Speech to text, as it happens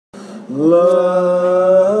Let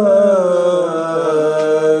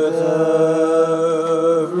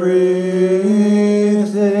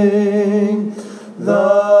everything that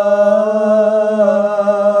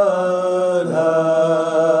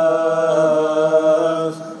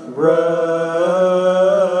hath breath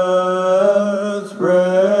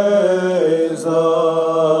praise the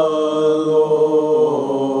Lord.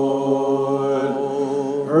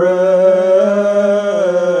 Praise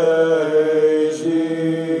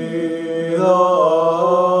ye the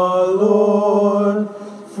Lord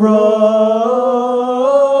from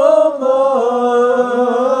the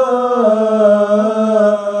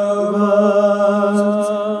heavens.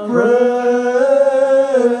 Praise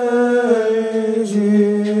ye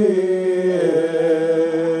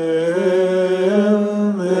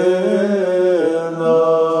him in the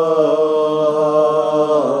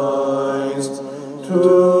highest. To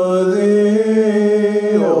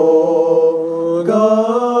thee, O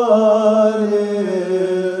God,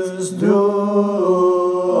 is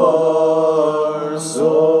due our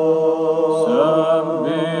song.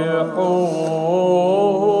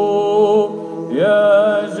 سبحوه يا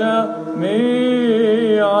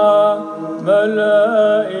جميع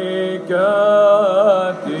ملائكته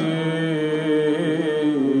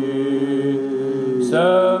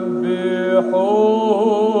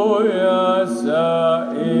سبحوه يا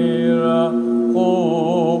سائر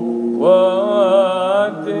قوته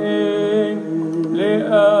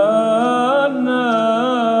لأنه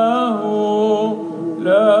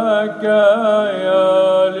لك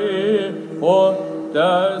يليق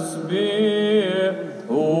التسبيح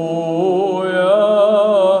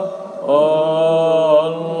يا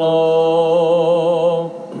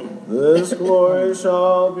الله. This glory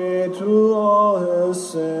shall be to all his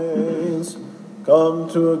saints. Come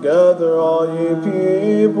together, all ye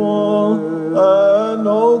people, and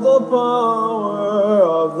know the power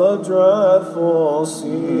of the dreadful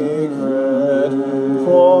secret.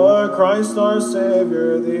 For Christ our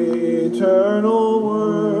Savior, the eternal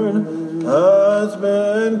Word, has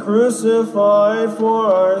been crucified for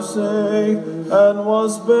our sake, and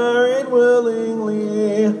was buried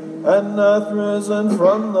willingly, and hath risen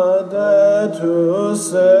from the dead to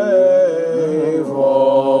save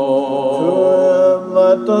all. To him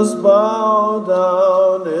let us bow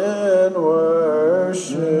down in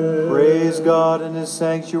worship. Praise God in his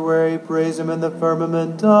sanctuary, praise him in the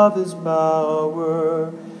firmament of his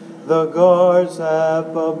power. The guards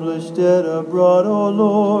have published it abroad, O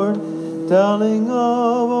Lord, telling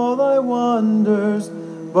of all thy wonders,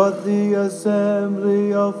 but the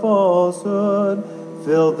assembly of falsehood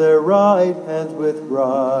filled their right hands with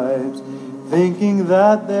bribes, thinking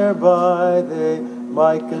that thereby they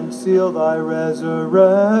might conceal thy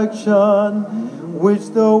resurrection, which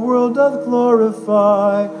the world doth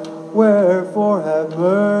glorify. Wherefore have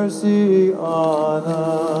mercy on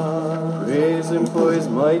us. Praise him for his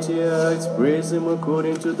mighty acts, praise him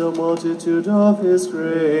according to the multitude of his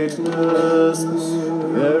greatness.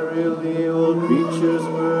 Verily all creatures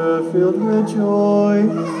were filled with joy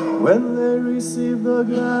when they received the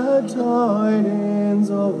glad tidings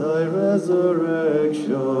of thy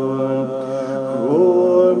resurrection.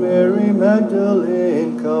 Poor Mary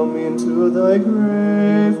Magdalene, come into thy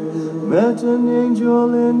grave, met an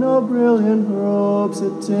angel in a brilliant robe,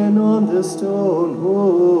 sitting on the stone,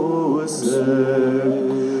 who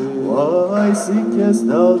said, Why seekest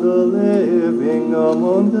thou the living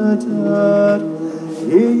among the dead?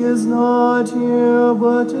 He is not here,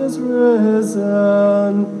 but is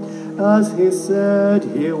risen. As he said,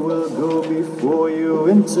 he will go before you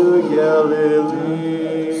into Galilee.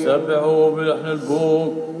 سبحوا بلحن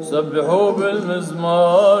البوق سبحوا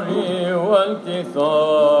بالمزمار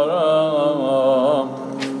والكثارة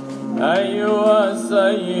أيها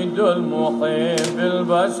السيد المحب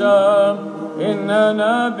البشر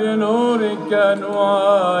إننا بنورك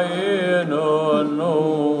نعاين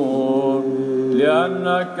النور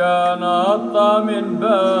لأنك نهضت من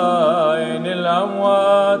بين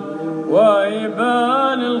الأموات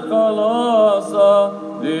وإبان الخلاص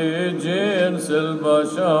لجنس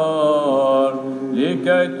البشر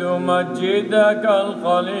لكي تمجدك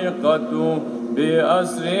الخليقة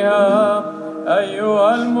بأسرها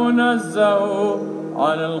أيها المنزه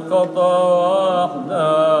عن الخطأ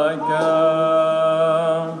وحدك.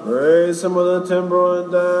 Praise him with a timbrel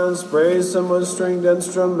and dance, praise him with stringed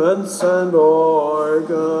instruments and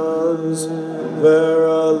organs.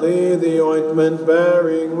 Verily the ointment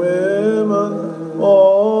bearing women,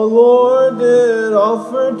 O Lord, did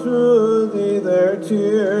offer to thee their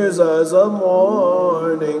tears as a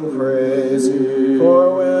morning praise.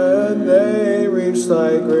 For when they reached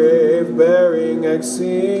thy grave, bearing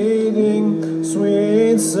exceeding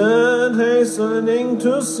Sweet scent, hastening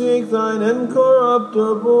to seek thine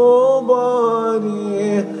incorruptible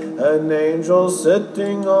body, an angel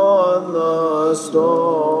sitting on the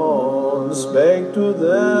stone spake to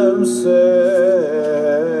them, saying,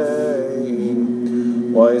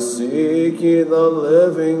 Why seek ye the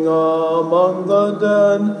living among the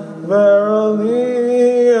dead? Verily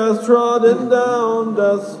he hath trodden down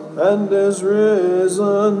death and is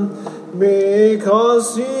risen,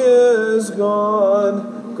 because he is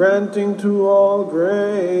God, granting to all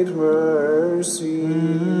great mercy.